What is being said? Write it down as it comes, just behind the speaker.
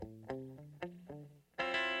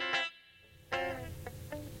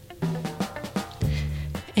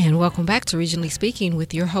welcome back to Regionally Speaking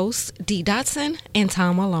with your hosts, Dee Dotson and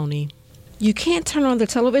Tom Maloney. You can't turn on the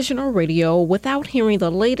television or radio without hearing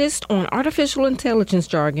the latest on artificial intelligence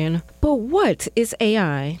jargon. But what is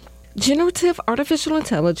AI? Generative Artificial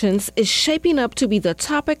Intelligence is shaping up to be the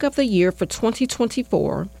topic of the year for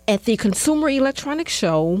 2024 at the Consumer Electronics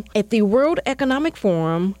Show, at the World Economic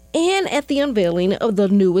Forum, and at the unveiling of the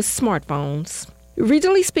newest smartphones.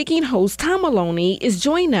 Regionally Speaking host Tom Maloney is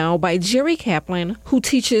joined now by Jerry Kaplan, who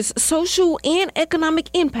teaches social and economic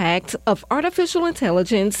impact of artificial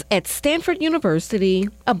intelligence at Stanford University,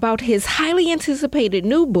 about his highly anticipated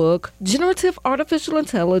new book, Generative Artificial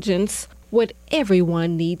Intelligence, What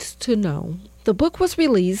Everyone Needs to Know. The book was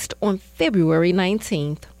released on February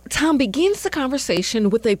 19th. Tom begins the conversation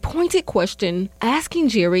with a pointed question, asking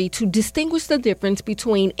Jerry to distinguish the difference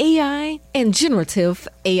between AI and generative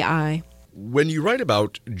AI. When you write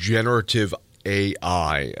about generative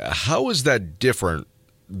AI, how is that different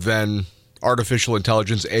than artificial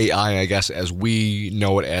intelligence, AI, I guess, as we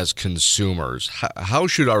know it as consumers? How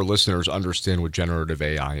should our listeners understand what generative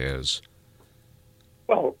AI is?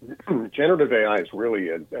 Well, generative AI is really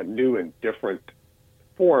a new and different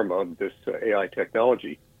form of this AI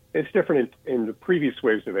technology. It's different in the previous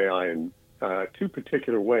waves of AI in two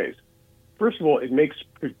particular ways. First of all, it makes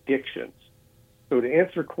predictions. So to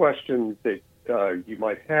answer questions that you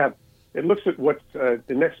might have, it looks at what the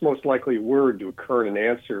next most likely word to occur in an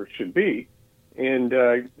answer should be, and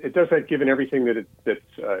it does that given everything that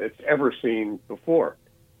it's ever seen before.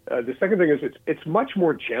 The second thing is it's much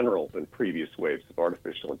more general than previous waves of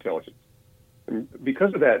artificial intelligence. And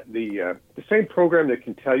because of that, the same program that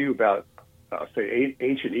can tell you about, say,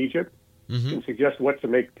 ancient Egypt can suggest what to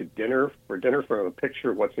make for dinner from a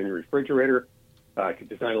picture of what's in your refrigerator. It could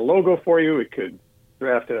design a logo for you. It could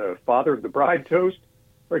draft a father of the bride toast,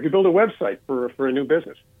 or it could build a website for a new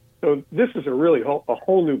business. So this is a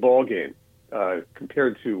whole new ballgame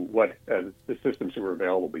compared to what the systems that were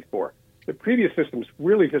available before. The previous systems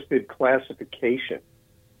really just did classification.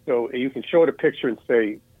 So you can show it a picture and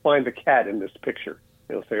say, find the cat in this picture.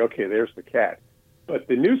 It'll say, okay, there's the cat. But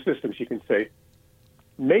the new systems, you can say,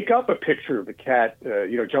 make up a picture of the cat,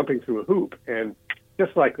 jumping through a hoop. And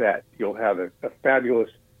just like that, you'll have a fabulous,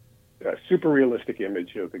 super realistic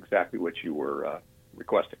image of exactly what you were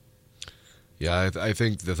requesting. Yeah, I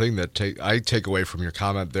think the thing that I take away from your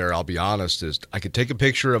comment there, I'll be honest, is I could take a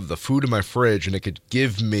picture of the food in my fridge and it could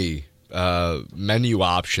give me menu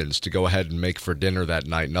options to go ahead and make for dinner that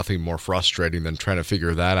night. Nothing more frustrating than trying to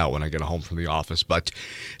figure that out when I get home from the office. But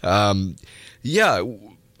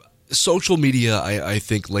social media, I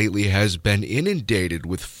think lately has been inundated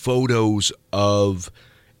with photos of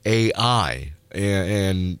AI,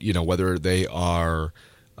 and whether they are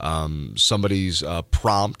somebody's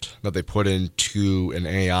prompt that they put into an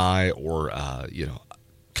AI, or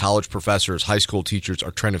college professors, high school teachers are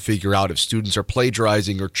trying to figure out if students are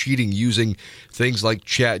plagiarizing or cheating using things like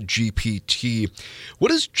ChatGPT. What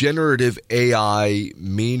does generative AI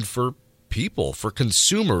mean for people, for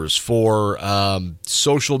consumers, for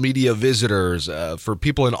social media visitors, for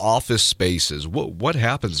people in office spaces? What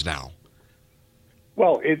happens now?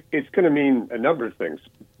 Well, it's going to mean a number of things.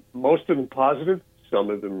 Most of them positive, some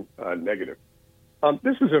of them negative.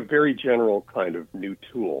 This is a very general kind of new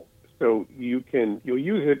tool. So you'll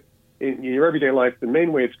use it in your everyday life. The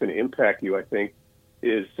main way it's going to impact you, I think,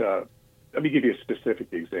 is, let me give you a specific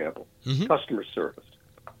example. Customer service.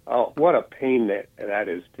 What a pain that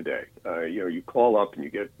is today. You call up and you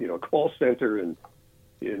get, a call center in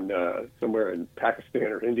somewhere in Pakistan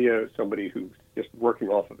or India, somebody who's just working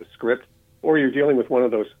off of a script, or you're dealing with one of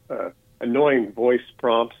those annoying voice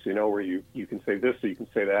prompts, where you can say this or you can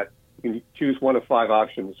say that. You can choose one of 5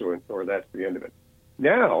 options, or that's the end of it.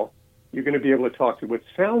 Now, you're going to be able to talk to what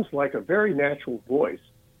sounds like a very natural voice,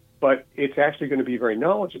 but it's actually going to be very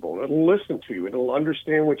knowledgeable. It'll listen to you. It'll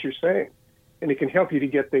understand what you're saying, and it can help you to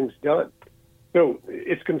get things done. So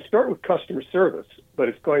it's going to start with customer service, but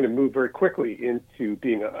it's going to move very quickly into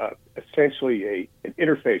being essentially an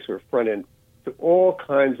interface or a front end to all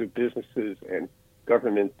kinds of businesses and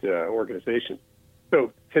government organizations.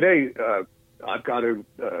 So today, I've got to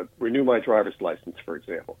renew my driver's license, for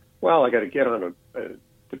example. Well, I got to get on a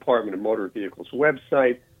Department of Motor Vehicles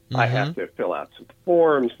website. I have to fill out some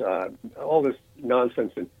forms, all this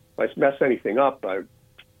nonsense. And if I mess anything up, I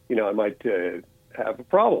might have a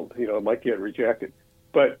problem. I might get rejected.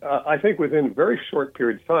 But I think within a very short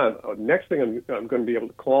period of time, next thing I'm going to be able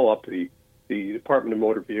to call up the Department of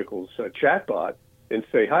Motor Vehicles chatbot and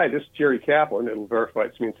say, "Hi, this is Jerry Kaplan." It'll verify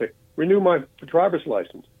it to me and say, "Renew my driver's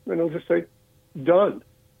license." And it'll just say, "Done."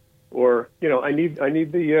 Or, I need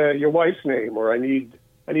your wife's name, or I need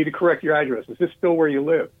to correct your address. Is this still where you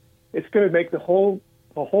live? It's going to make the whole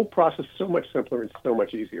process so much simpler and so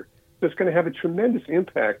much easier. So it's going to have a tremendous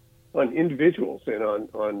impact on individuals and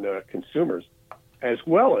on consumers, as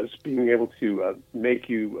well as being able to make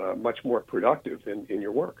you much more productive in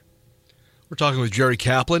your work. We're talking with Jerry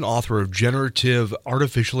Kaplan, author of Generative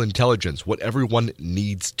Artificial Intelligence, What Everyone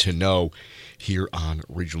Needs to Know, here on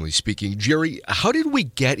Regionally Speaking. Jerry, how did we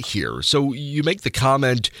get here? So you make the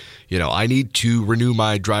comment, I need to renew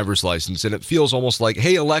my driver's license, and it feels almost like,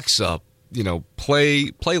 hey, Alexa,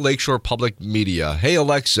 play Lakeshore Public Media. Hey,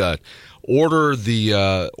 Alexa, order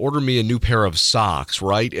me a new pair of socks,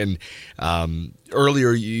 right? And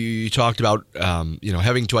earlier you talked about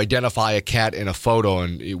having to identify a cat in a photo,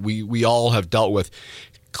 and we all have dealt with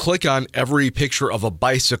click on every picture of a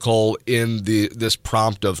bicycle in this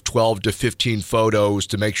prompt of 12 to 15 photos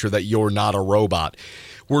to make sure that you're not a robot.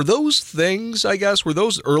 Were those things, I guess, were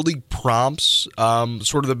those early prompts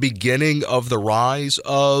sort of the beginning of the rise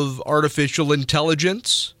of artificial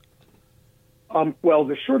intelligence? Well,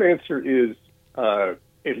 the short answer is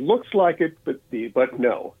it looks like it, but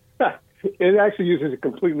no. It actually uses a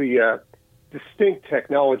completely distinct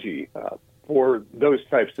technology for those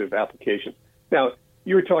types of applications. Now,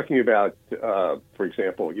 you were talking about, for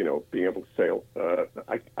example, being able to say,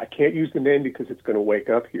 I can't use the name because it's going to wake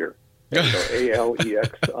up here. Alexia,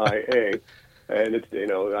 and it's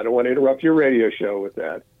I don't want to interrupt your radio show with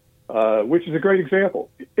that, which is a great example.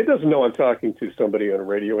 It doesn't know I'm talking to somebody on a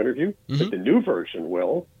radio interview, but the new version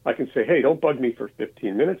will. I can say, hey, don't bug me for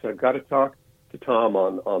 15 minutes. I've got to talk to Tom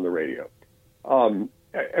on the radio.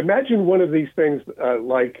 Imagine one of these things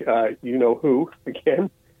like who again,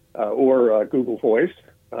 or Google Voice,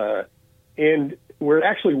 and where it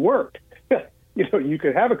actually worked. You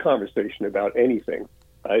could have a conversation about anything.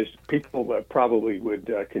 As people probably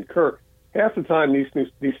would concur, half the time these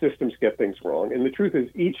systems get things wrong. And the truth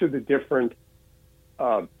is, each of the different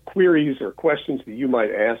queries or questions that you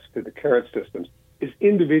might ask to the current systems is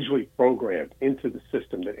individually programmed into the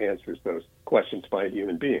system that answers those questions by a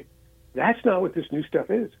human being. That's not what this new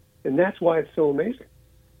stuff is, and that's why it's so amazing.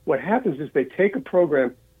 What happens is they take a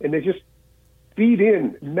program and they just feed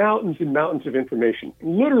in mountains and mountains of information,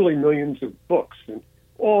 literally millions of books and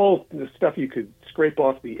all the stuff you could scrape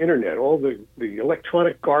off the internet, all the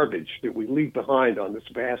electronic garbage that we leave behind on this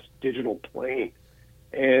vast digital plane.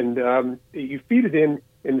 And you feed it in,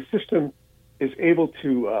 and the system is able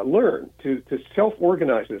to learn, to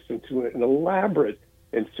self-organize this into an elaborate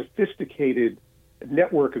and sophisticated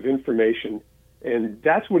network of information. And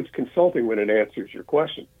that's what it's consulting when it answers your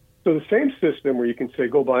question. So the same system where you can say,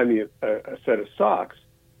 go buy me a set of socks,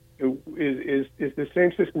 is the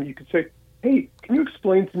same system you could say, hey, can you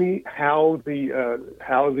explain to me how the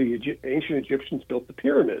ancient Egyptians built the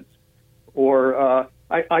pyramids? Or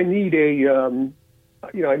I need a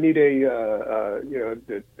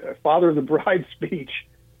Father of the Bride speech,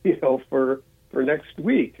 for next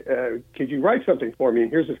week. Could you write something for me? And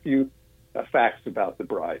here's a few facts about the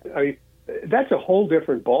bride. I mean, that's a whole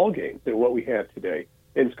different ballgame than what we have today,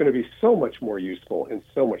 and it's going to be so much more useful and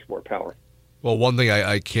so much more powerful. Well, one thing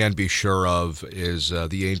I can be sure of is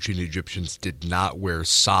the ancient Egyptians did not wear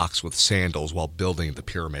socks with sandals while building the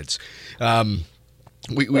pyramids.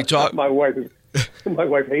 We talk. My wife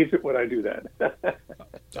hates it when I do that.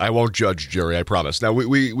 I won't judge, Jerry, I promise. Now,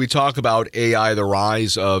 we talk about AI, the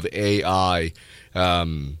rise of AI,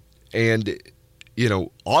 and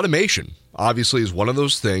automation obviously is one of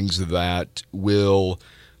those things that will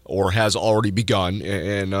or has already begun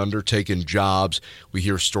and undertaken jobs. We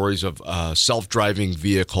hear stories of self-driving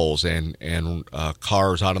vehicles and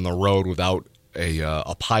cars out on the road without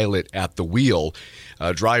a pilot at the wheel,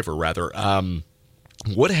 driver rather.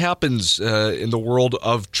 What happens in the world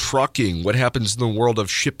of trucking? What happens in the world of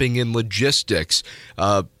shipping and logistics?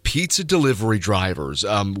 Pizza delivery drivers.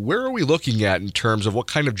 Where are we looking at in terms of what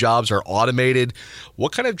kind of jobs are automated?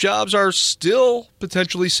 What kind of jobs are still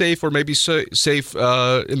potentially safe or maybe safe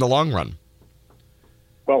in the long run?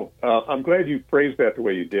 Well, I'm glad you phrased that the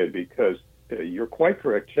way you did, because you're quite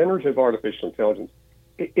correct. Generative artificial intelligence,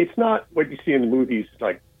 it's not what you see in the movies,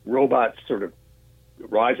 like robots sort of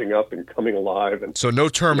rising up and coming alive. And so no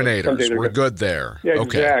Terminators. We're good there. Yeah,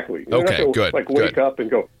 okay. Exactly. You're okay, not good. Wake up and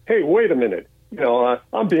go, hey, wait a minute.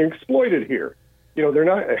 I'm being exploited here. They're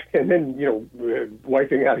not, and then,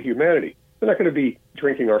 wiping out humanity. They're not going to be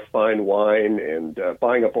drinking our fine wine and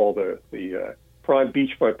buying up all the prime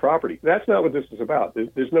beachfront property. That's not what this is about.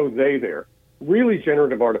 There's no they there. Really,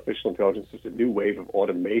 generative artificial intelligence is a new wave of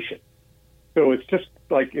automation. So it's just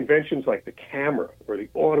like inventions like the camera or the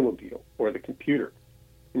automobile or the computer.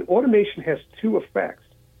 And automation has two effects.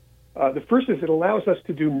 The first is it allows us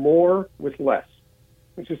to do more with less,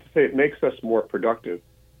 which is to say it makes us more productive.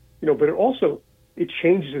 but it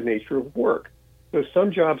changes the nature of work. So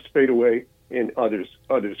some jobs fade away and others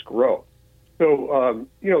grow. So,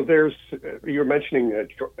 you're mentioning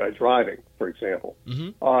driving, for example.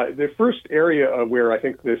 Mm-hmm. The first area where I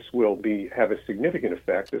think this will have a significant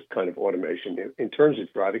effect, this kind of automation in terms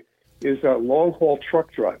of driving, is long-haul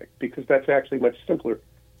truck driving, because that's actually much simpler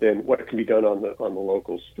than what can be done on the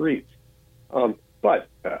local streets. But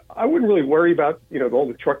I wouldn't really worry about, all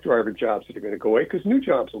the truck driver jobs that are going to go away, because new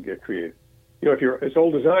jobs will get created. If you're as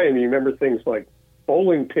old as I am, you remember things like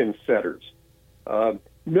bowling pin setters,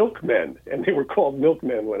 milkmen, and they were called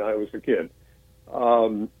milkmen when I was a kid,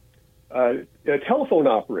 telephone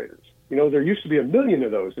operators. There used to be 1 million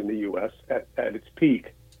of those in the U.S. at its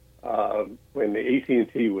peak when the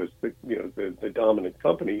AT&T was the dominant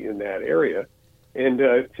company in that area. And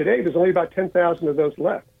today there's only about 10,000 of those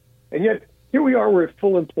left. And yet here we are, we're at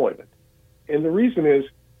full employment. And the reason is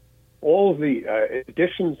all of the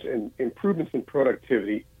additions and improvements in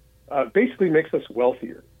productivity basically makes us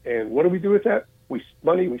wealthier. And what do we do with that? We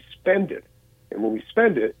spend it. And when we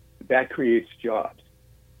spend it, that creates jobs.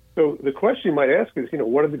 So the question you might ask is,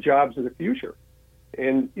 what are the jobs of the future?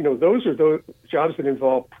 And, those are those jobs that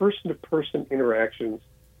involve person-to-person interactions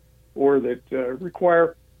or that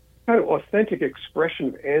require kind of authentic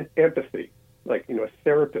expression of empathy, like, a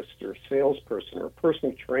therapist or a salesperson or a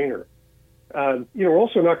personal trainer. We're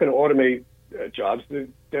also not going to automate jobs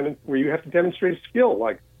where you have to demonstrate a skill,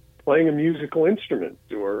 like playing a musical instrument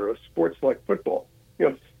or sports like football.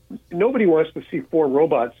 Nobody wants to see 4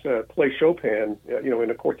 robots play Chopin, in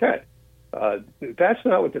a quartet. That's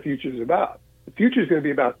not what the future is about. The future is going to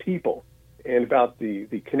be about people and about the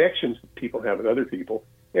connections that people have with other people.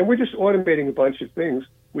 And we're just automating a bunch of things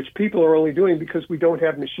which people are only doing because we don't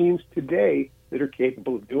have machines today that are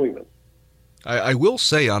capable of doing them. I will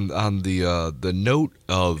say on the note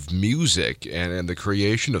of music and the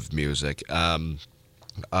creation of music,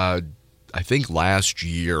 I think last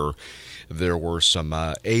year there were some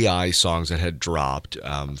AI songs that had dropped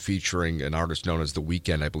featuring an artist known as The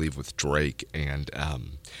Weeknd, I believe, with Drake. And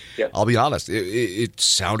yes. I'll be honest, it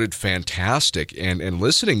sounded fantastic. And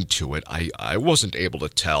listening to it, I wasn't able to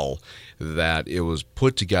tell that it was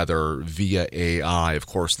put together via AI. Of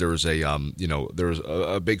course, there's there's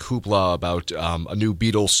a big hoopla about a new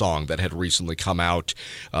Beatles song that had recently come out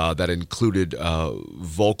that included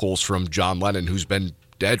vocals from John Lennon, who's been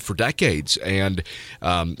dead for decades, and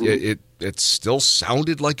it still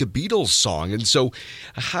sounded like a Beatles song. And so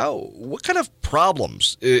what kind of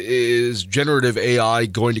problems is generative AI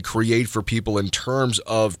going to create for people in terms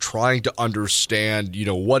of trying to understand,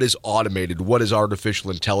 what is automated, what is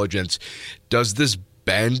artificial intelligence? Does this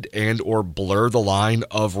bend and or blur the line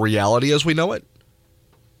of reality as we know it?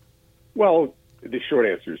 Well, the short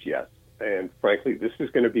answer is yes. And frankly, this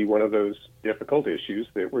is going to be one of those difficult issues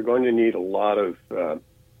that we're going to need a lot of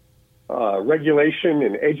regulation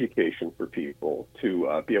and education for people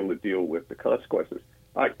to be able to deal with the consequences.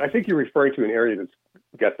 I think you're referring to an area that's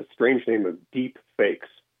got the strange name of deep fakes.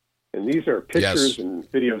 And these are pictures and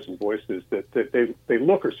videos and voices that they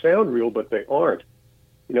look or sound real, but they aren't.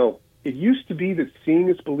 It used to be that seeing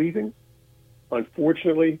is believing.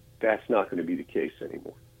 Unfortunately, that's not going to be the case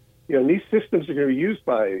anymore. And these systems are going to be used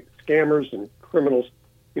by scammers and criminals,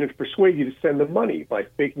 to persuade you to send them money by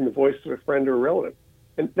faking the voice of a friend or a relative.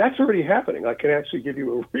 And that's already happening. I can actually give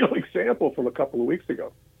you a real example from a couple of weeks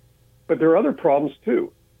ago. But there are other problems,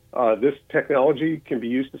 too. This technology can be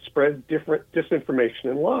used to spread different disinformation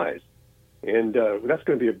and lies. And that's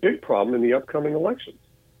going to be a big problem in the upcoming elections.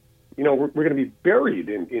 We're going to be buried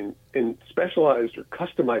in specialized or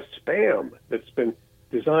customized spam that's been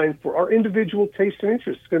designed for our individual tastes and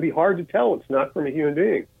interests. It's going to be hard to tell it's not from a human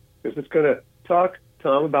being, because it's going to talk,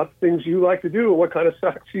 Tom, about the things you like to do and what kind of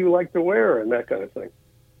socks you like to wear and that kind of thing.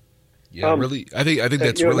 Yeah, really. I think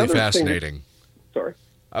that's really fascinating. Sorry.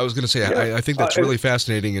 I was going to say, I think that's really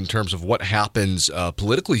fascinating in terms of what happens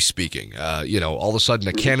politically speaking. All of a sudden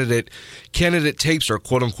a candidate tapes are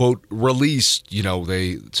quote unquote released.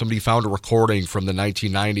 Somebody found a recording from the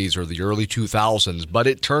 1990s or the early 2000s, but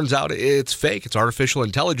it turns out it's fake. It's artificial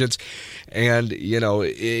intelligence, and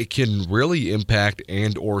it can really impact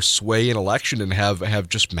and or sway an election and have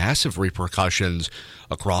just massive repercussions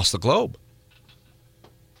across the globe.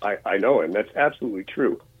 I know, and that's absolutely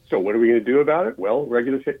true. So what are we going to do about it? Well,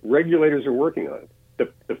 regulators are working on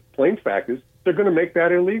it. The plain fact is they're going to make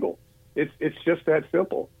that illegal. It's just that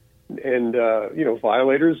simple. And,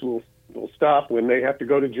 violators will stop when they have to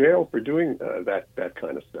go to jail for doing that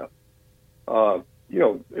kind of stuff.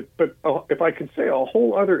 But if I can say a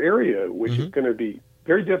whole other area, which is going to be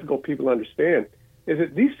very difficult for people to understand, is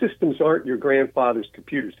that these systems aren't your grandfather's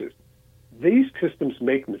computer system. these systems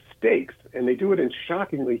make mistakes, and they do it in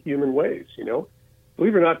shockingly human ways,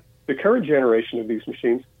 Believe it or not, the current generation of these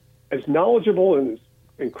machines, as knowledgeable and as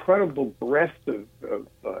incredible breadth of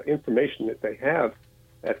information that they have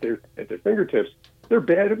at their fingertips, they're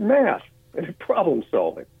bad at math and at problem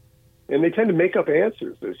solving. And they tend to make up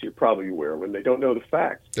answers, as you're probably aware, when they don't know the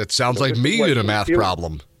facts. That sounds like me in a math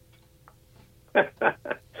problem.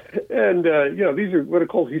 And, these are what are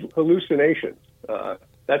called hallucinations.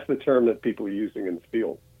 That's the term that people are using in the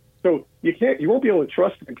field. So you won't be able to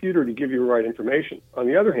trust the computer to give you the right information. On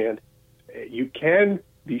the other hand, you can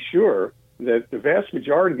be sure that the vast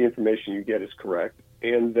majority of the information you get is correct,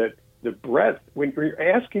 and that the breadth, when you're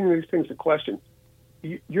asking these things a question,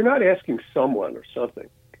 you're not asking someone or something.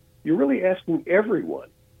 You're really asking everyone.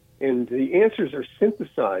 And the answers are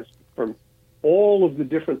synthesized from all of the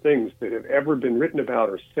different things that have ever been written about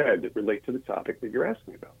or said that relate to the topic that you're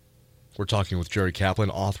asking about. We're talking with Jerry Kaplan,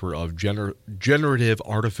 author of Generative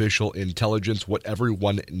Artificial Intelligence, What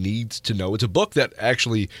Everyone Needs to Know. It's a book that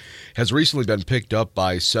actually has recently been picked up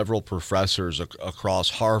by several professors across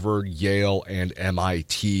Harvard, Yale, and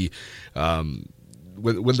MIT.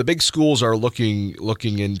 When the big schools are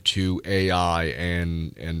looking into AI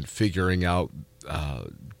and figuring out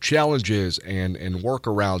challenges and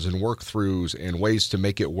workarounds and work-throughs and ways to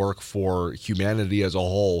make it work for humanity as a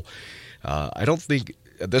whole, I don't think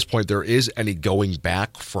at this point there is any going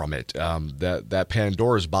back from it. That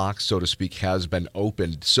Pandora's box, so to speak, has been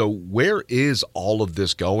opened. So where is all of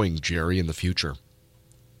this going, Jerry, in the future?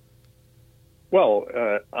 Well,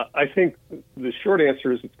 I think the short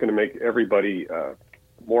answer is it's going to make everybody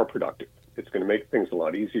more productive. It's going to make things a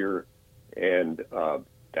lot easier, and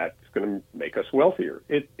that's going to make us wealthier.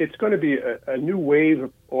 It's going to be a new wave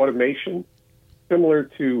of automation, similar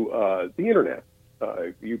to the Internet.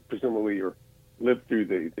 You presumably lived through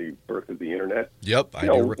the birth of the Internet. Yep, I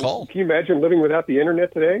do recall. Can you imagine living without the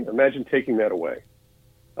Internet today? Imagine taking that away.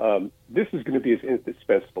 This is going to be as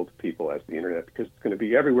indispensable to people as the Internet, because it's going to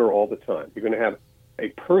be everywhere all the time. You're going to have a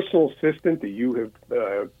personal assistant that you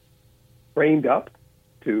have trained up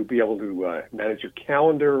to be able to manage your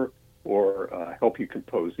calendar, or help you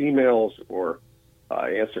compose emails, or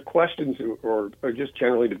answer questions, or just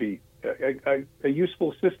generally to be a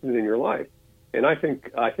useful assistant in your life. And I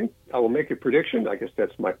think I will make a prediction. I guess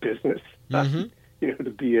that's my business. To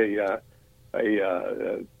be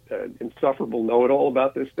an insufferable know-it-all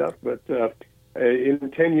about this stuff. But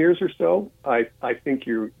in 10 years or so, I think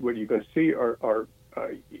what you're going to see are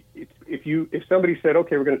if somebody said,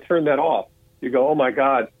 okay, we're going to turn that off, you go, oh my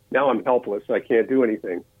God, now I'm helpless. I can't do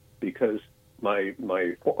anything, because my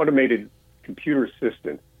automated computer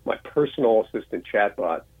assistant, my personal assistant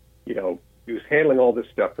chatbot, he was handling all this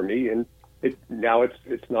stuff for me, and now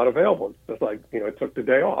it's not available. It's like, it took the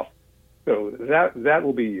day off. So that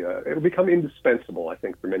will be it'll become indispensable, I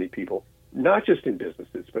think, for many people, not just in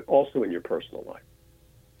businesses, but also in your personal life.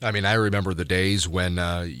 I mean, I remember the days when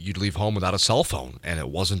you'd leave home without a cell phone, and it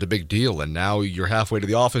wasn't a big deal. And now you're halfway to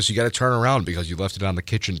the office, you got to turn around because you left it on the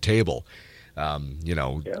kitchen table.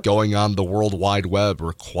 Going on the World Wide Web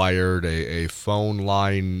required a phone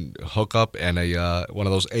line hookup and one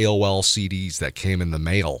of those AOL CDs that came in the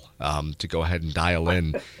mail to go ahead and dial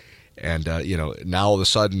in. And, now all of a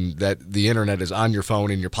sudden that the Internet is on your phone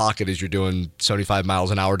in your pocket as you're doing 75 miles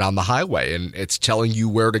an hour down the highway, and it's telling you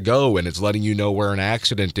where to go, and it's letting you know where an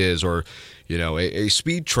accident is, or, a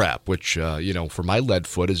speed trap, which, for my lead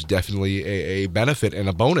foot is definitely a benefit and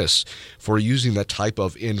a bonus for using that type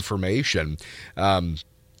of information.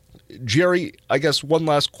 Jerry, I guess one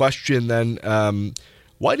last question then.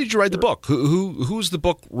 Why did you write the book? Who's the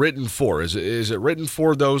book written for? Is it written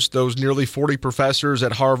for those nearly 40 professors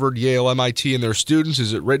at Harvard, Yale, MIT, and their students?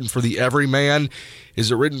 Is it written for the everyman?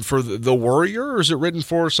 Is it written for the worrier? Or is it written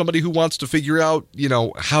for somebody who wants to figure out,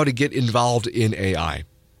 how to get involved in AI?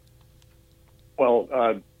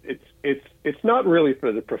 Well, it's not really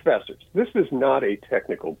for the professors. This is not a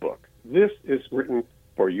technical book. This is written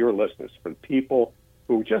for your listeners, for people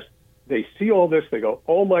who they see all this, they go,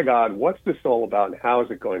 oh my God, what's this all about, and how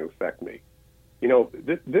is it going to affect me?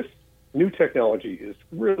 This new technology is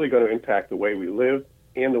really going to impact the way we live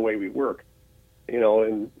and the way we work.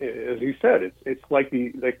 And as you said, it's like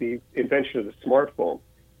the invention of the smartphone.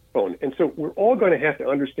 And so we're all going to have to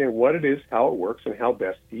understand what it is, how it works, and how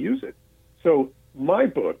best to use it. So my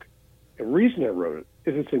book, the reason I wrote it,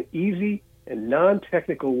 is it's an easy and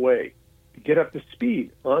non-technical way to get up to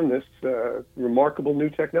speed on this remarkable new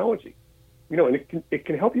technology. And it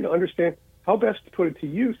can help you to understand how best to put it to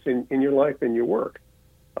use in your life and your work.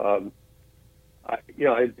 As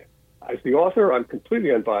the author, I'm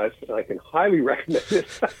completely unbiased, and I can highly recommend it.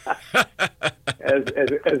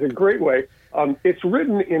 as a great way. It's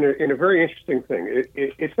written in a very interesting thing.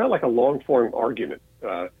 It's not like a long-form argument.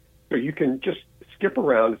 So you can just skip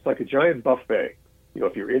around. It's like a giant buffet.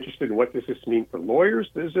 If you're interested in what does this mean for lawyers,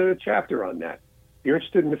 there's a chapter on that. If you're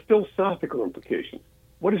interested in the philosophical implications,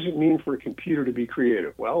 what does it mean for a computer to be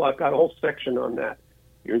creative? Well, I've got a whole section on that.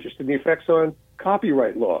 You're interested in the effects on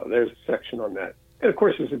copyright law, there's a section on that. And of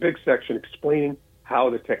course, there's a big section explaining how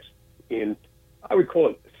the text in, I would call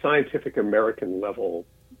it scientific American level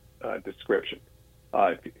description.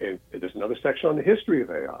 And there's another section on the history of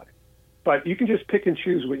AI. But you can just pick and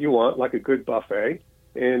choose what you want, like a good buffet.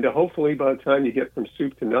 And hopefully by the time you get from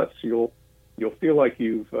soup to nuts, you'll feel like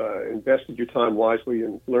you've invested your time wisely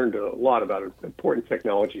and learned a lot about important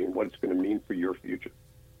technology and what it's going to mean for your future.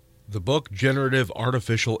 The book, Generative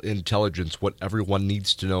Artificial Intelligence, What Everyone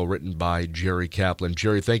Needs to Know, written by Jerry Kaplan.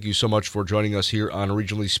 Jerry, thank you so much for joining us here on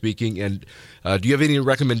Regionally Speaking. And do you have any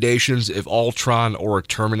recommendations if Ultron or a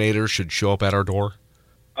Terminator should show up at our door?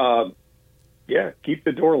 Yeah, keep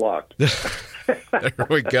the door locked. There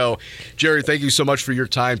we go. Jerry, thank you so much for your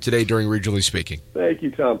time today during Regionally Speaking. Thank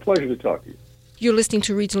you, Tom. Pleasure to talk to you. You're listening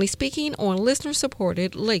to Regionally Speaking on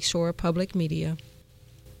listener-supported Lakeshore Public Media.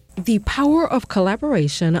 The power of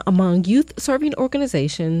collaboration among youth-serving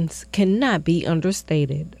organizations cannot be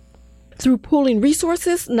understated. Through pooling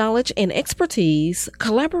resources, knowledge, and expertise,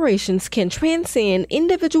 collaborations can transcend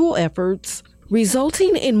individual efforts,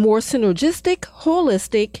 resulting in more synergistic,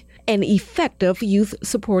 holistic, and effective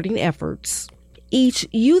youth-supporting efforts. Each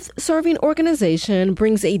youth-serving organization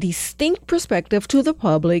brings a distinct perspective to the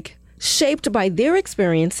public, shaped by their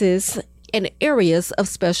experiences and areas of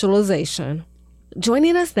specialization.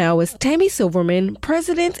 Joining us now is Tammy Silverman,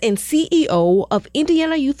 President and CEO of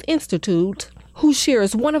Indiana Youth Institute, who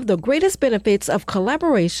shares one of the greatest benefits of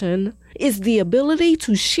collaboration is the ability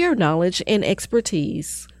to share knowledge and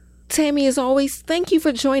expertise. Tammy, as always, thank you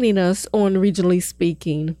for joining us on Regionally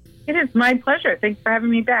Speaking. It is my pleasure. Thanks for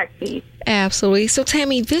having me back, Pete. Absolutely. So,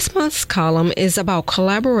 Tammy, this month's column is about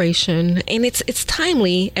collaboration, and it's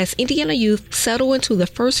timely as Indiana youth settle into the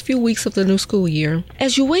first few weeks of the new school year.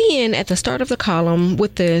 As you weigh in at the start of the column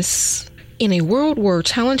with this, in a world where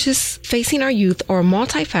challenges facing our youth are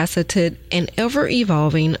multifaceted and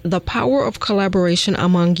ever-evolving, the power of collaboration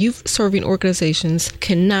among youth-serving organizations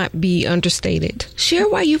cannot be understated. Share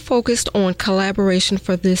why you focused on collaboration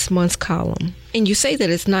for this month's column. And you say that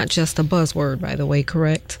it's not just a buzzword, by the way,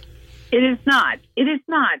 correct? It is not. It is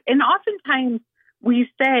not. And oftentimes we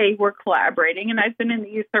say we're collaborating, and I've been in the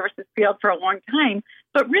youth services field for a long time,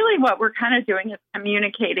 but really what we're kind of doing is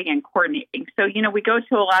communicating and coordinating. So, we go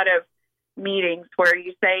to a lot of meetings where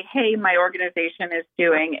you say, hey, my organization is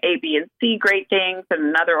doing A, B, and C great things, and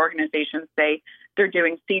another organization say they're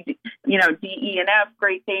doing C, D, E, and F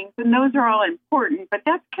great things, and those are all important, but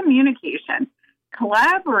that's communication.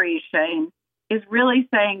 Collaboration is really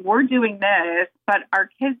saying, we're doing this, but our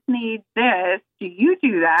kids need this. Do you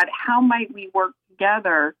do that? How might we work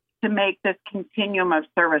together to make this continuum of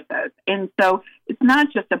services? And so it's not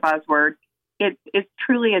just a buzzword. It's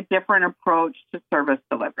truly a different approach to service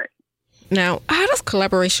delivery. Now, how does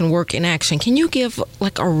collaboration work in action? Can you give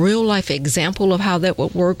a real-life example of how that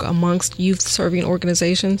would work amongst youth-serving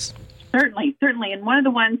organizations? Certainly. And one of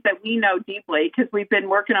the ones that we know deeply, because we've been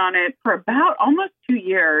working on it for about almost 2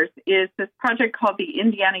 years, is this project called the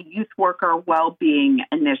Indiana Youth Worker Wellbeing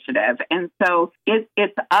Initiative. And so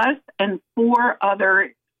it's us and 4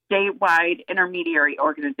 other statewide intermediary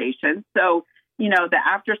organizations. So, the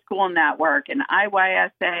After School Network and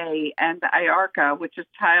IYSA and the IARCA, which is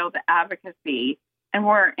Child Advocacy, and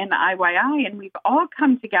we're in the IYI, and we've all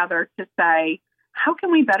come together to say, how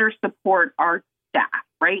can we better support our staff,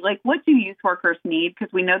 right? What do youth workers need?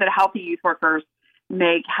 Because we know that healthy youth workers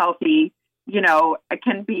make healthy,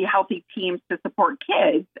 can be healthy teams to support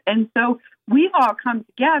kids. And so we've all come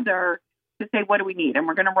together to say, what do we need? And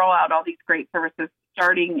we're going to roll out all these great services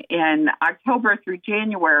starting in October through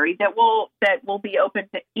January that will be open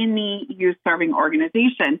to any youth-serving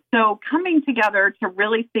organization. So coming together to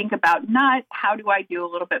really think about not how do I do a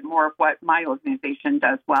little bit more of what my organization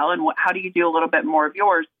does well and how do you do a little bit more of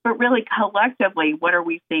yours, but really collectively, what are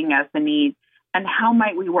we seeing as the need and how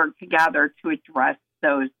might we work together to address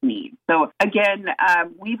those needs? So again,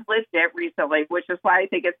 we've lived it recently, which is why I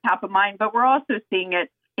think it's top of mind, but we're also seeing it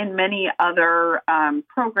in many other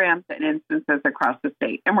programs and instances across the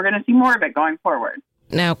state. And we're going to see more of it going forward.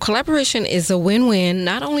 Now, collaboration is a win-win,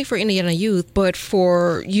 not only for Indiana youth, but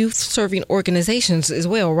for youth-serving organizations as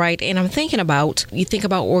well, right? And I'm thinking about, you think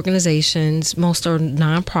about organizations, most are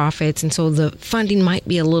nonprofits, and so the funding might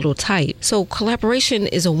be a little tight. So collaboration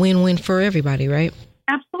is a win-win for everybody, right?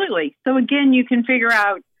 Absolutely. So again, you can figure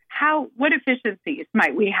out what efficiencies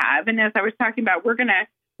might we have? And as I was talking about,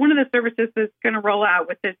 one of the services that's going to roll out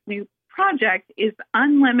with this new project is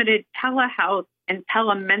unlimited telehealth and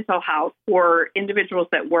telemental health for individuals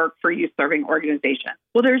that work for youth-serving organizations.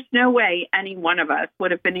 Well, there's no way any one of us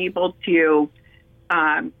would have been able to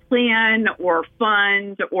plan or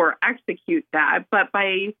fund or execute that. But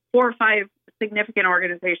by 4 or 5 significant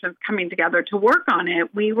organizations coming together to work on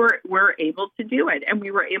it, we were able to do it. And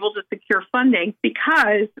we were able to secure funding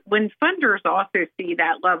because when funders also see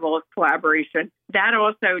that level of collaboration, that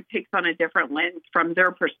also takes on a different lens from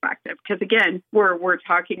their perspective. Because again, we're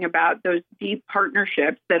talking about those deep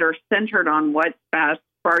partnerships that are centered on what's best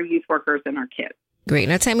for our youth workers and our kids. Great.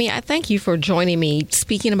 Now, Tammy, I thank you for joining me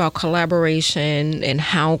speaking about collaboration and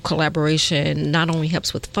how collaboration not only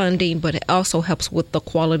helps with funding, but it also helps with the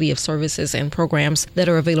quality of services and programs that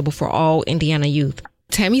are available for all Indiana youth.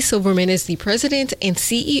 Tammy Silverman is the president and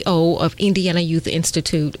CEO of Indiana Youth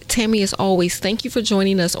Institute. Tammy, as always, thank you for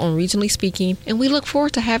joining us on Regionally Speaking, and we look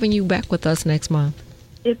forward to having you back with us next month.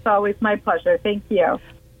 It's always my pleasure. Thank you.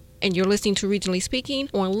 And you're listening to Regionally Speaking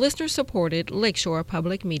on listener-supported Lakeshore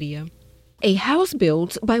Public Media. A house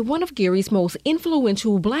built by one of Gary's most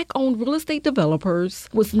influential Black-owned real estate developers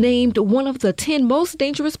was named one of the 10 most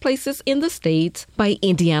dangerous places in the state by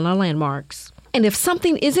Indiana Landmarks. And if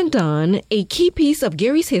something isn't done, a key piece of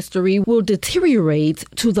Gary's history will deteriorate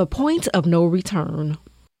to the point of no return.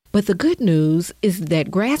 But the good news is that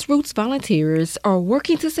grassroots volunteers are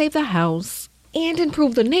working to save the house and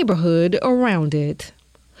improve the neighborhood around it.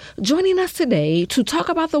 Joining us today to talk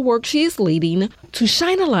about the work she is leading to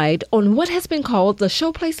shine a light on what has been called the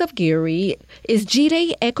Showplace of Gary is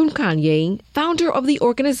Yejide Ekunkonye, founder of the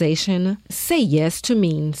organization Say Yes to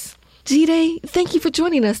Means. Yejide, thank you for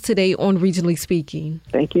joining us today on Regionally Speaking.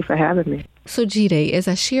 Thank you for having me. So Yejide, as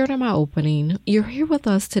I shared in my opening, you're here with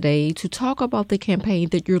us today to talk about the campaign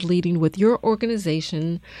that you're leading with your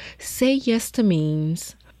organization, Say Yes to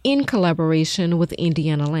Means, in collaboration with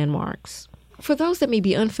Indiana Landmarks. For those that may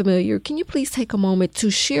be unfamiliar, can you please take a moment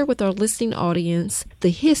to share with our listening audience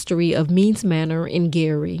the history of Means Manor in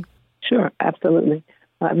Gary? Sure, absolutely.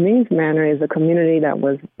 Means Manor is a community that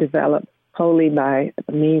was developed wholly by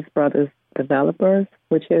the Means Brothers Developers,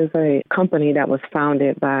 which is a company that was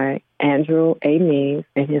founded by Andrew A. Means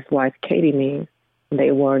and his wife, Katie Means.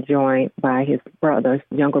 They were joined by his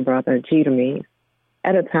younger brother, Yejide Means.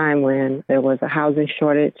 At a time when there was a housing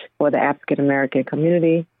shortage for the African-American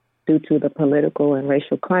community, due to the political and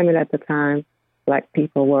racial climate at the time, Black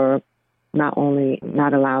people were not only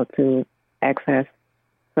not allowed to access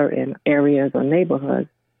certain areas or neighborhoods,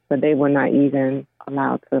 but they were not even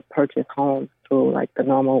allowed to purchase homes through like the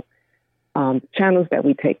normal channels that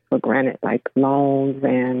we take for granted, like loans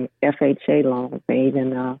and FHA loans and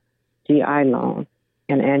even GI loans.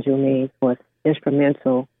 And Andrew Means was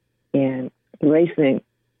instrumental in erasing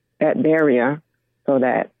that barrier so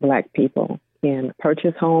that Black people can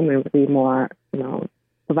purchase home and be more,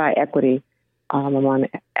 provide equity among the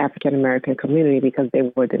African-American community because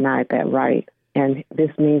they were denied that right. And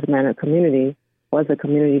this Means Manor community was a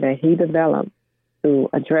community that he developed to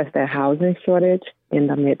address that housing shortage in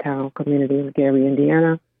the Midtown community in Gary,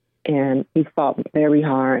 Indiana. And he fought very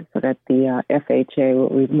hard so that the FHA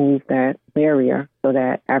would remove that barrier so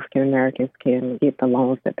that African-Americans can get the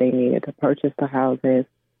loans that they needed to purchase the houses,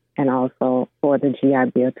 and also for the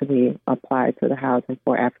GI Bill to be applied to the housing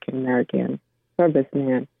for African-American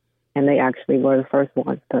servicemen. And they actually were the first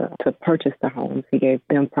ones to purchase the homes. He gave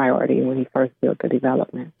them priority when he first built the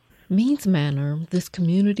development. Means Manor, this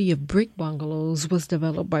community of brick bungalows, was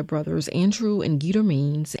developed by brothers Andrew and Yejide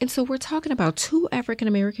Means. And so we're talking about 2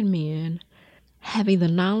 African-American men having the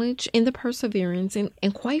knowledge and the perseverance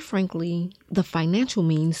and quite frankly, the financial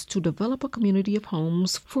means to develop a community of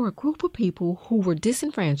homes for a group of people who were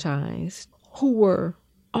disenfranchised, who were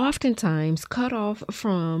oftentimes cut off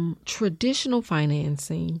from traditional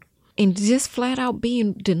financing and just flat out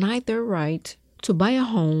being denied their right to buy a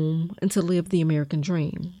home and to live the American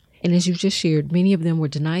dream. And as you just shared, many of them were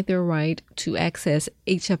denied their right to access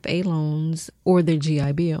HFA loans or their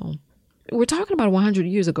GI Bill. We're talking about 100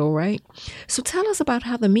 years ago, right? So tell us about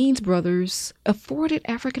how the Means brothers afforded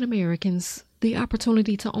African Americans the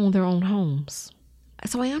opportunity to own their own homes.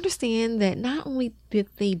 So I understand that not only did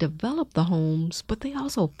they develop the homes, but they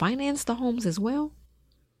also financed the homes as well?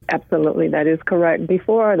 Absolutely, that is correct.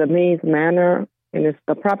 Before the Means Manor, and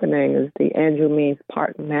the proper name is the Andrew Means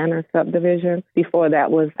Park Manor subdivision, before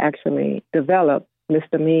that was actually developed,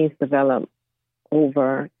 Mr. Means developed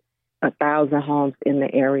over 1,000 homes in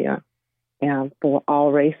the area. For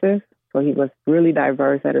all races. So he was really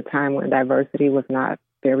diverse at a time when diversity was not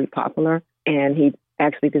very popular. And he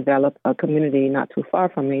actually developed a community not too far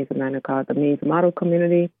from Means Manor called the Means Model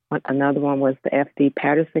Community. Another one was the F.D.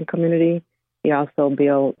 Patterson Community. He also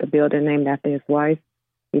built a building named after his wife.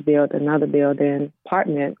 He built another building,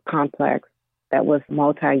 apartment complex, that was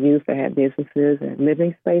multi-use, that had businesses and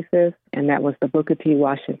living spaces, and that was the Booker T.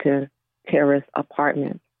 Washington Terrace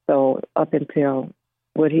apartment. So up until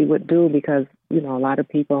what he would do, because, a lot of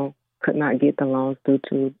people could not get the loans due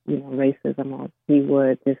to, racism, he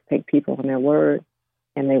would just take people on their word,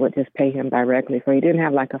 and they would just pay him directly. So he didn't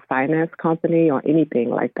have like a finance company or anything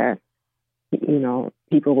like that.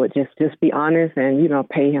 People would just be honest and,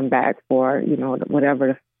 pay him back for,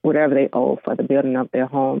 whatever they owe for the building of their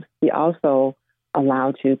homes. He also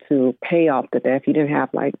allowed you to pay off the debt. If you didn't have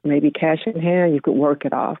like maybe cash in hand, you could work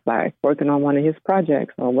it off by working on one of his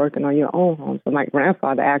projects or working on your own home. So my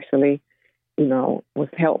grandfather actually, was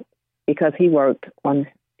helped because he worked on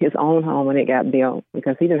his own home when it got built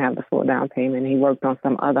because he didn't have the full down payment. He worked on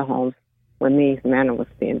some other homes when Means Manor was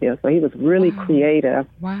being built. So he was really creative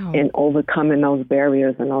in overcoming those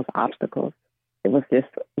barriers and those obstacles. It was just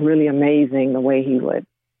really amazing the way he would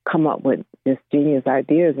come up with just genius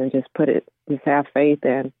ideas and just just have faith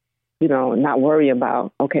and, not worry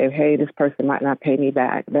about, okay, hey, this person might not pay me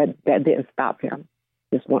back. That didn't stop him.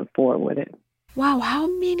 Just went forward with it. Wow. How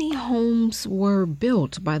many homes were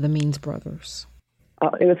built by the Means brothers?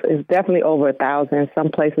 It's definitely over 1,000. Some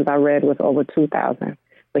places I read was over 2,000.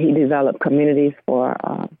 But he developed communities for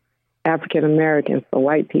African Americans, for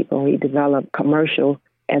white people. He developed commercial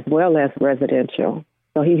as well as residential.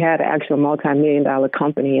 So he had an actual multi-million-dollar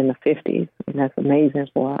company in the 50s, and that's amazing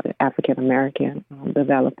for an African-American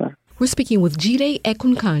developer. We're speaking with Yejide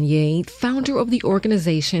Ekunkonye, founder of the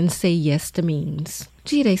organization Say Yes to Means.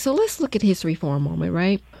 Yejide, so let's look at history for a moment,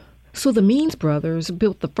 right? So the Means brothers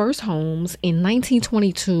built the first homes in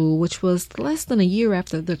 1922, which was less than a year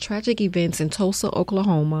after the tragic events in Tulsa,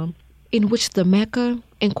 Oklahoma, in which the Mecca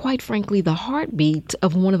and, quite frankly, the heartbeat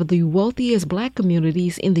of one of the wealthiest Black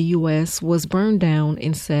communities in the U.S. was burned down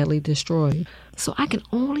and sadly destroyed. So I can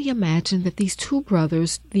only imagine that these two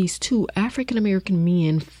brothers, these two African-American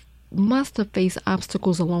men, must have faced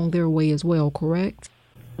obstacles along their way as well, correct?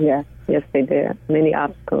 Yes, they did. Many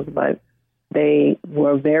obstacles, but they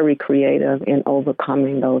were very creative in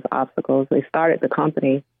overcoming those obstacles. They started the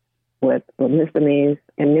company with Mr. Means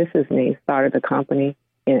and Mrs. Means started the company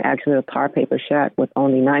in actually a tar paper shack with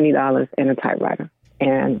only $90 and a typewriter.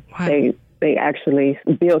 And they actually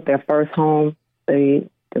built their first home. The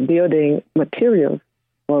building materials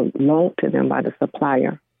were loaned to them by the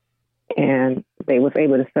supplier. And they was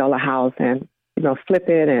able to sell a house and, flip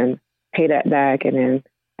it and pay that back. And then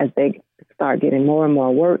as they start getting more and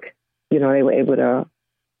more work, they were able to,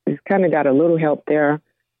 just kind of got a little help there.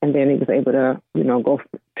 And then he was able to, go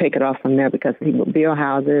take it off from there because he would build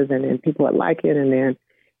houses and then people would like it. And then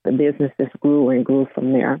the business just grew and grew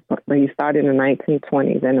from there. But he started in the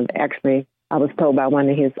 1920s. And actually, I was told by one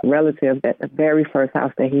of his relatives that the very first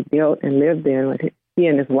house that he built and lived in, he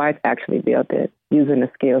and his wife actually built it using the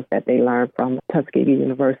skills that they learned from Tuskegee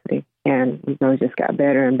University. And, it just got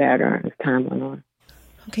better and better as time went on.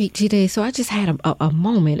 Okay, Yejide, so I just had a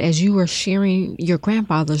moment as you were sharing your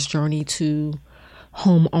grandfather's journey to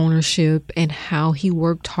home ownership and how he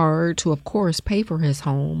worked hard to, of course, pay for his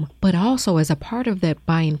home. But also as a part of that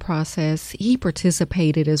buying process, he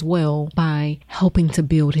participated as well by helping to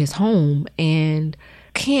build his home. And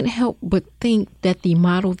can't help but think that the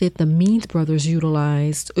model that the Means brothers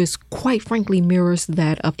utilized is quite frankly mirrors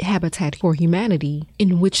that of Habitat for Humanity,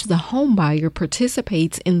 in which the home buyer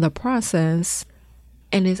participates in the process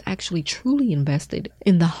and is actually truly invested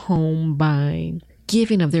in the home by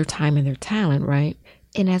giving of their time and their talent, right?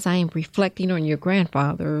 And as I am reflecting on your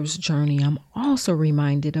grandfather's journey, I'm also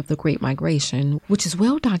reminded of the Great Migration, which is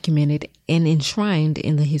well documented and enshrined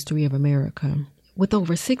in the history of America. With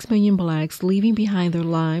over 6 million Blacks leaving behind their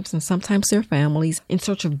lives and sometimes their families in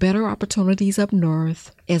search of better opportunities up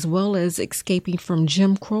north, as well as escaping from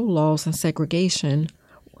Jim Crow laws and segregation,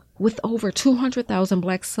 with over 200,000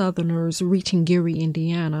 Black Southerners reaching Gary,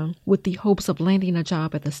 Indiana, with the hopes of landing a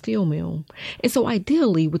job at the steel mill. And so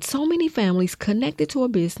ideally, with so many families connected to a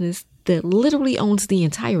business that literally owns the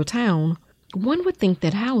entire town, one would think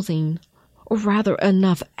that housing, or rather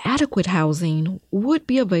enough adequate housing, would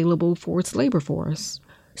be available for its labor force.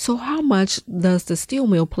 So how much does the steel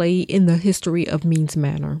mill play in the history of Means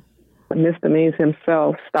Manor? Mr. Means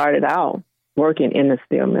himself started out working in the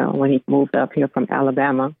steel mill when he moved up here from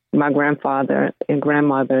Alabama. My grandfather and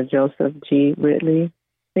grandmother, Joseph G. Ridley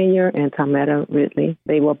Sr. and Tometta Ridley,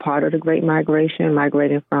 they were part of the Great Migration,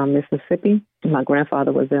 migrating from Mississippi. My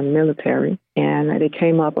grandfather was in the military, and they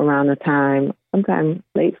came up around the time sometime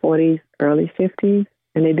late 40s, early 50s.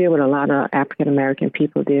 And they did what a lot of African-American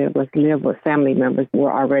people did, was live with family members who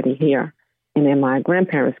were already here. And in my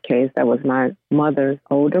grandparents' case, that was my mother's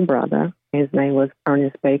older brother. His name was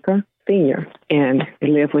Ernest Baker Sr., and he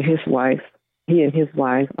lived with his wife. He and his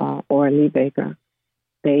wife, Ora Lee Baker,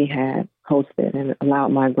 they had hosted and allowed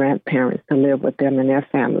my grandparents to live with them and their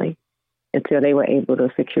family until they were able to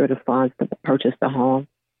secure the funds to purchase the home.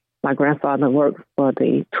 My grandfather worked for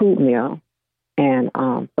the tube mill, and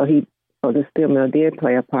so the steel mill did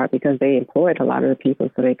play a part because they employed a lot of the people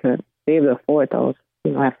so they could be able to afford those,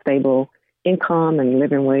 have stable income and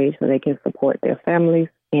living wage so they can support their families.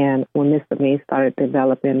 And when Mr. Means started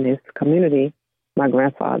developing this community, my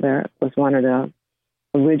grandfather was one of the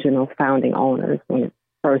original founding owners when it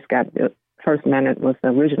first got built. First manor was the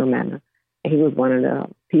original manor. He was one of the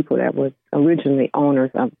people that was originally owners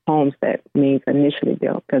of homes that Means initially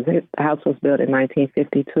built, because the house was built in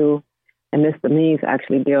 1952, and Mr. Means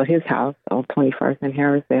actually built his house on 21st and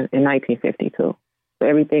Harrison in 1952. So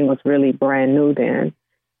everything was really brand new then.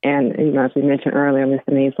 And, as we mentioned earlier,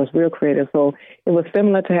 Mr. Means was real creative. So it was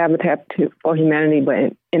similar to Habitat for Humanity,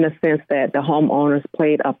 but in a sense that the homeowners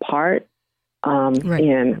played a part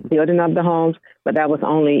in building up the homes, but that was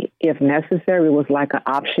only if necessary. It was like an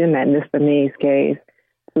option that Mr. Means gave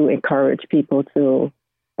to encourage people to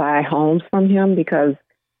buy homes from him because,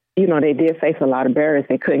 they did face a lot of barriers.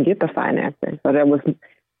 They couldn't get the financing. So that was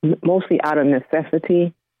mostly out of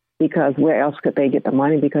necessity, because where else could they get the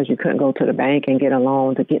money? Because you couldn't go to the bank and get a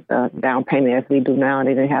loan to get the down payment as we do now.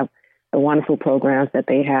 They didn't have the wonderful programs that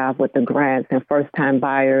they have with the grants and first-time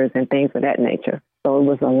buyers and things of that nature. So it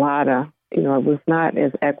was a lot of, it was not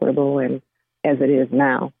as equitable as it is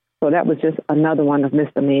now. So that was just another one of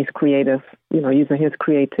Mr. Means' creative, using his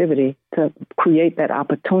creativity to create that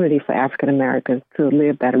opportunity for African Americans to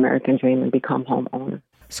live that American dream and become homeowners.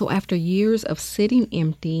 So after years of sitting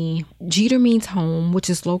empty, Jeter Means' home, which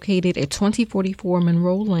is located at 2044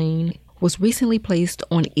 Monroe Lane, was recently placed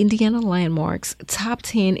on Indiana Landmark's top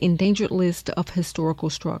 10 endangered list of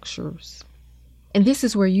historical structures. And this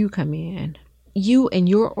is where you come in. You and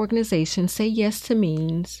your organization, Say Yes to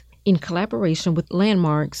Means, in collaboration with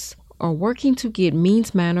Landmarks, are working to get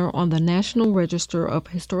Means Manor on the National Register of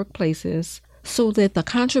Historic Places so that the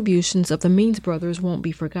contributions of the Means brothers won't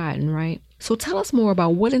be forgotten, right? So tell us more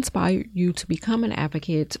about what inspired you to become an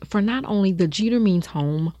advocate for not only the Jeter Means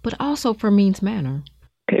home, but also for Means Manor.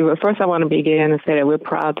 Okay, well, first I want to begin and say that we're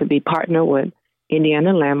proud to be partnered with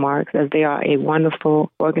Indiana Landmarks, as they are a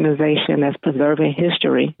wonderful organization that's preserving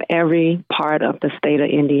history. Every part of the state of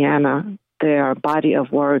Indiana, their body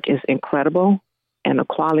of work is incredible, and the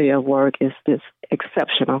quality of work is just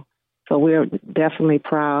exceptional. So we're definitely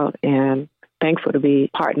proud and thankful to be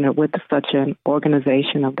partnered with such an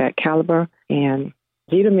organization of that caliber. And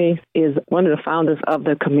Jeter Means is one of the founders of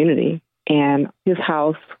the community, and his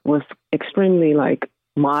house was extremely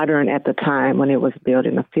modern at the time when it was built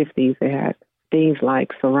in the 50s. It had things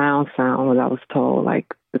like surround sound, what I was told, like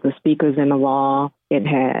the speakers in the wall. It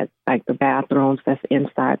had the bathrooms that's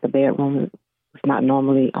inside the bedroom. It's not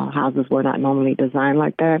normally, houses were not normally designed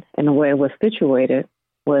like that. And the way it was situated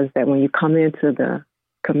was that when you come into the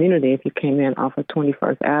community, if you came in off of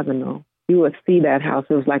 21st Avenue, you would see that house.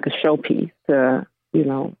 It was like a showpiece to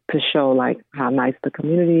show how nice the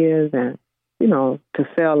community is and, to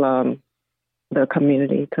sell the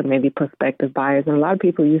community to maybe prospective buyers. And a lot of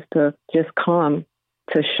people used to just come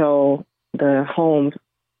to show the homes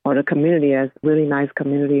or the community as really nice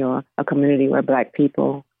community, or a community where Black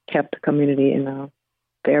people kept the community in a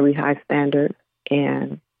very high standard.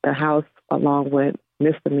 And the house, along with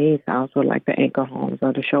Mr. Means' house, were like the anchor homes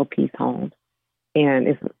or the showpiece homes. And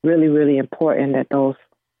it's really, really important that those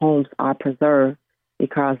homes are preserved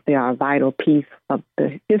because they are a vital piece of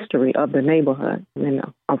the history of the neighborhood. And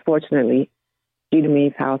unfortunately, Jeter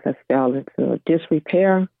Means' house has fell into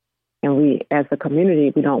disrepair, and we, as a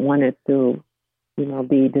community, we don't want it to,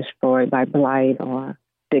 be destroyed by blight or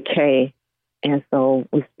decay. And so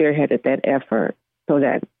we spearheaded that effort so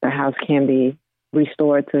that the house can be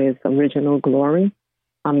restored to its original glory.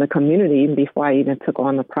 The community, even before I even took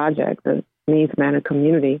on the project, the Means Manor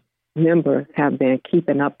community members have been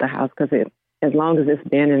keeping up the house because as long as it's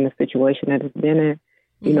been in the situation that it's been in,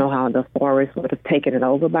 you know how the forest would have taken it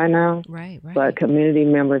over by now. Right. But community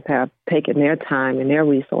members have taken their time and their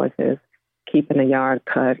resources, keeping the yard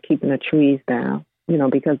cut, keeping the trees down,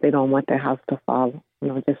 because they don't want their house to fall,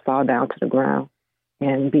 just fall down to the ground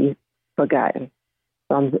and be forgotten.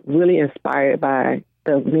 So I'm really inspired by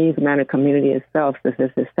the Means Manor community itself since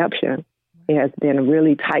its inception. It has been a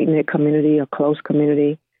really tight-knit community, a close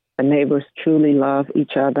community. The neighbors truly love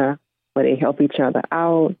each other, where they help each other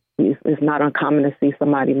out. It's not uncommon to see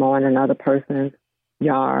somebody mowing another person's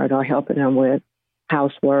yard or helping them with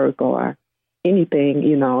housework or anything,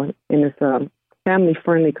 and it's a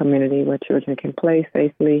family-friendly community where children can play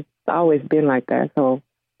safely. It's always been like that. So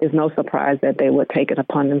it's no surprise that they would take it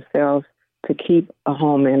upon themselves to keep a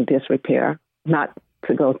home in disrepair, not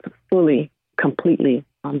to go to fully, completely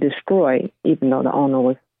destroy, even though the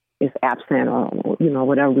owner is absent or,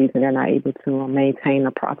 whatever reason they're not able to maintain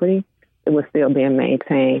the property. It was still being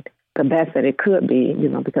maintained the best that it could be,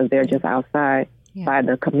 because they're just outside by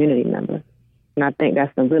the community members. And I think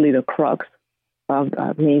that's really the crux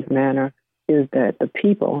of Means Manor, is that the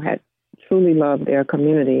people had truly loved their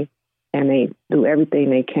community and they do everything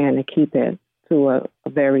they can to keep it to a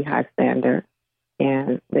very high standard.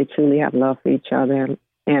 And they truly have love for each other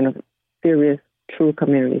and a serious, true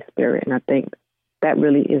community spirit. And I think that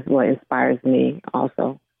really is what inspires me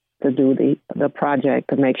also to do the project,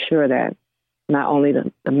 to make sure that not only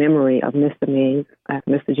the memory of Mr. Means,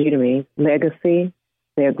 Mr. Yejide Means' legacy,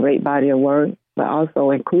 their great body of work, but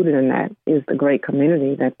also included in that is the great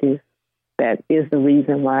community that is the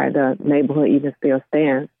reason why the neighborhood even still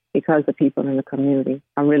stands, because the people in the community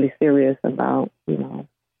are really serious about,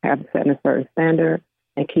 setting a certain standard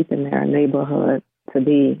and keeping their neighborhood to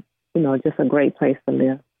be, just a great place to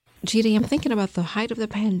live. Yejide, I'm thinking about the height of the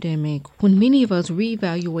pandemic, when many of us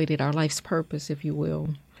reevaluated our life's purpose, if you will,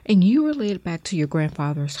 and you were led back to your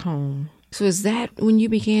grandfather's home. So is that when you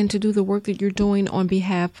began to do the work that you're doing on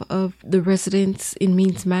behalf of the residents in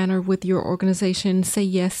Means Manor with your organization, Say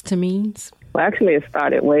Yes to Means? Well, actually, it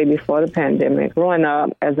started way before the pandemic. Growing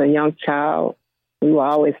up as a young child, we were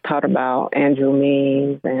always taught about Andrew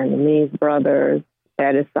Means and the Means brothers.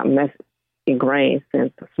 That is something that's ingrained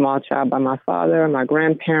since a small child by my father, my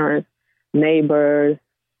grandparents, neighbors,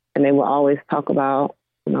 and they will always talk about,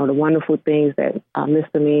 the wonderful things that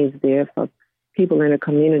Mr. Means did for people in the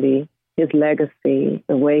community, his legacy,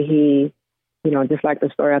 the way he, just like the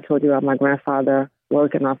story I told you about my grandfather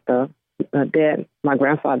working off the dead. My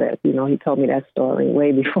grandfather, he told me that story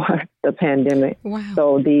way before the pandemic. Wow.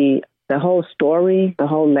 So the whole story, the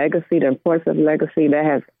whole legacy, the importance of legacy, that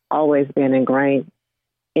has always been ingrained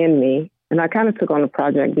in me. And I kind of took on the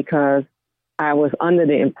project because I was under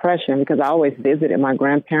the impression, because I always visited my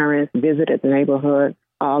grandparents, visited the neighborhood.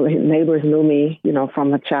 All his neighbors knew me,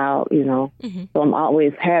 from a child, Mm-hmm. So I'm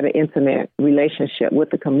always had an intimate relationship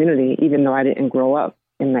with the community, even though I didn't grow up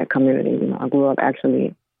in that community. I grew up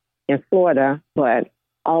actually in Florida, but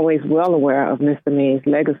always well aware of Mr. Means'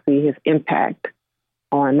 legacy, his impact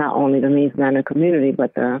on not only the Means Manor community,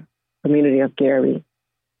 but the community of Gary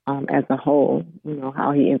as a whole,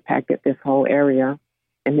 how he impacted this whole area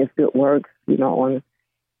and his good works, on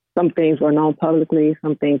some things were known publicly,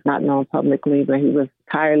 some things not known publicly, but he was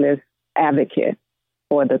a tireless advocate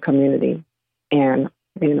for the community. And,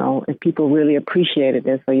 and people really appreciated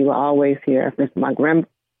it. So you will always hear, if it's my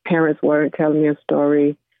grandparents were telling me a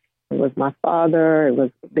story, it was my father, it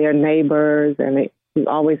was their neighbors, and you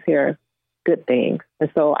always hear good things.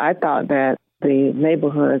 And so I thought that the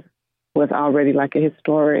neighborhood was already like a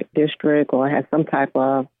historic district or had some type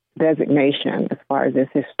of designation as far as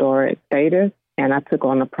its historic status. And I took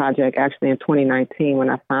on the project actually in 2019 when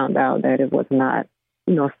I found out that it was not,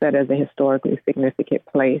 set as a historically significant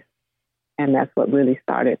place. And that's what really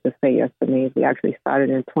started to Say Yes to Me. We actually started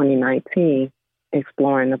in 2019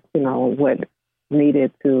 exploring, what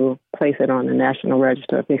needed to place it on the National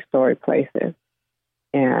Register of Historic Places.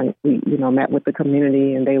 And we, met with the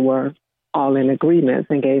community, and they were all in agreement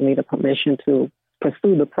and gave me the permission to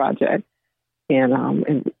pursue the project.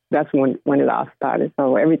 And that's when it all started.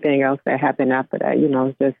 So everything else that happened after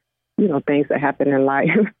that, just, things that happen in life,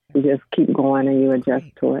 you just keep going and you adjust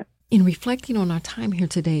to it. In reflecting on our time here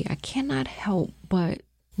today, I cannot help but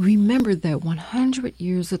remember that 100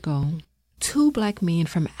 years ago, two black men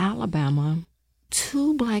from Alabama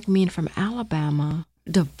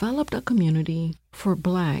developed a community for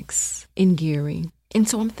blacks in Gary. And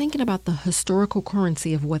so I'm thinking about the historical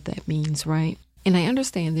currency of what that means, right? And I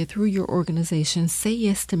understand that through your organization, Say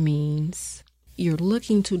Yes to Means, you're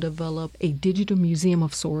looking to develop a digital museum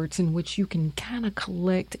of sorts in which you can kind of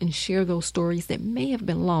collect and share those stories that may have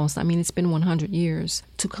been lost. I mean, it's been 100 years.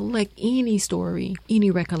 To collect any story, any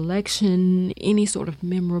recollection, any sort of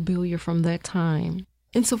memorabilia from that time.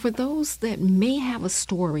 And so for those that may have a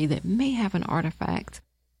story, that may have an artifact,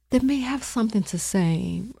 that may have something to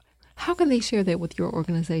say, how can they share that with your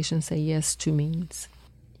organization, Say Yes to Means?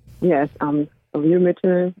 Yes, thank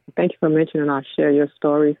you for mentioning our Share Your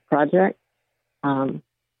Stories project.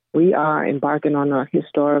 We are embarking on a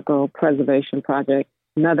historical preservation project,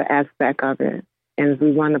 another aspect of it, and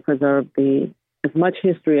we want to preserve as much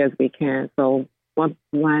history as we can. So one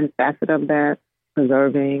facet of that,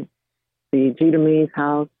 preserving the Yejide Means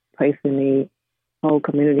house, placing the whole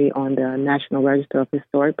community on the National Register of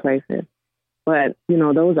Historic Places. But,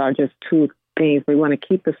 those are just two things. We want to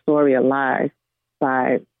keep the story alive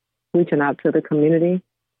by reaching out to the community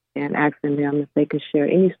and asking them if they could share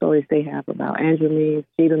any stories they have about Andrew Means,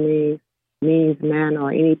 Yejide Means Manor,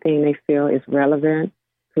 or anything they feel is relevant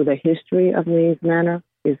to the history of Means Manor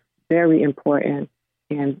is very important,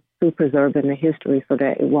 and to preserving the history so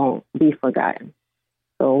that it won't be forgotten.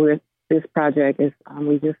 So this project is,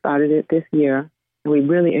 we just started it this year, and we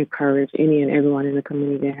really encourage any and everyone in the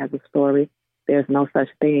community that has a story. There's no such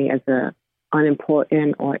thing as an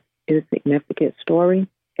unimportant or insignificant story.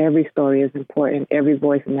 Every story is important. Every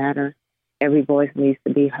voice matters. Every voice needs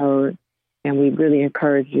to be heard. And we really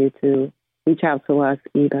encourage you to reach out to us.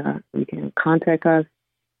 Either you can contact us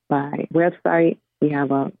by website. We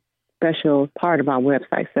have a special part of our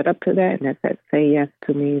website set up to that, and that's at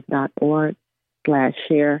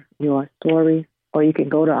sayyestomeans.org/share your stories. Or you can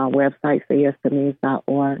go to our website,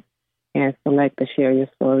 sayyestomeans.org, and select the Share Your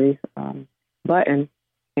Stories button,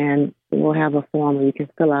 and we'll have a form where you can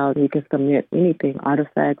fill out, you can submit anything,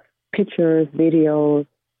 artifacts, pictures, videos.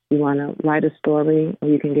 You want to write a story, or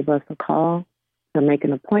you can give us a call to make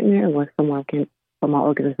an appointment where someone from our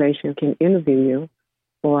organization can interview you,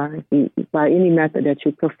 or by any method that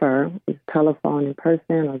you prefer, it's telephone, in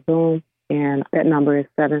person, or Zoom. And that number is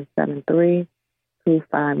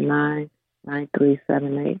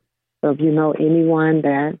 773-259-9378. So if you know anyone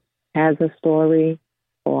that has a story,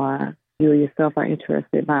 or you yourself are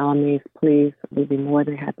interested, by all means, please, we'd be more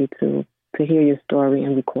than happy to hear your story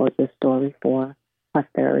and record your story for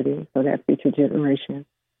posterity so that future generations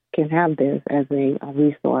can have this as a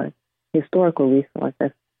resource, historical resource.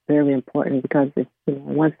 That's very important because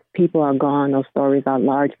once people are gone, those stories are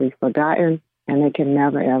largely forgotten and they can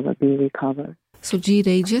never, ever be recovered. So,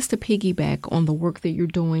 Yejide, just to piggyback on the work that you're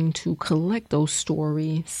doing to collect those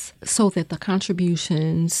stories so that the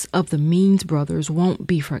contributions of the Means brothers won't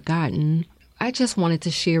be forgotten, I just wanted to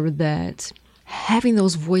share that having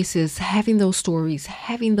those voices, having those stories,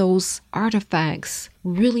 having those artifacts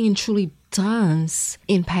really and truly does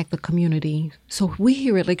impact the community. So we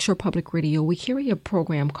here at Lakeshore Public Radio, we carry a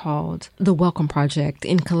program called The Welcome Project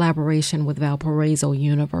in collaboration with Valparaiso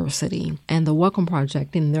University. And the Welcome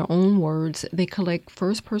Project, in their own words, they collect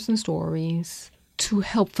first-person stories to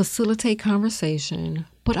help facilitate conversation,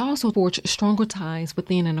 but also forge stronger ties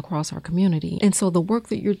within and across our community. And so the work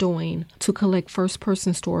that you're doing to collect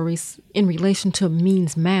first-person stories in relation to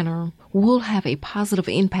Means Manor will have a positive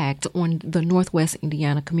impact on the Northwest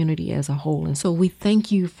Indiana community as a whole. And so we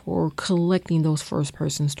thank you for collecting those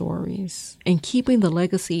first-person stories and keeping the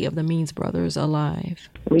legacy of the Means brothers alive.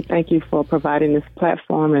 We thank you for providing this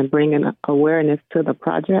platform and bringing awareness to the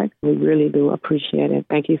project. We really do appreciate it.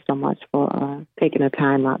 Thank you so much for taking the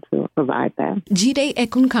time out to provide that. Yejide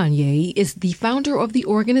Ekunkonye is the founder of the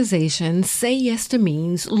organization Say Yes to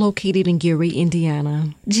Means, located in Gary,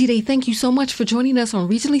 Indiana. Yejide, thank you so much for joining us on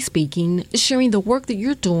Regionally Speaking, sharing the work that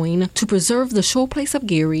you're doing to preserve the showplace of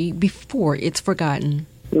Gary before it's forgotten.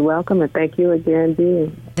 You're welcome, and thank you again,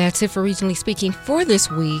 Dee. That's it for Regionally Speaking for this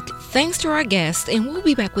week. Thanks to our guests, and we'll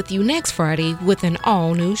be back with you next Friday with an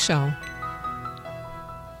all-new show.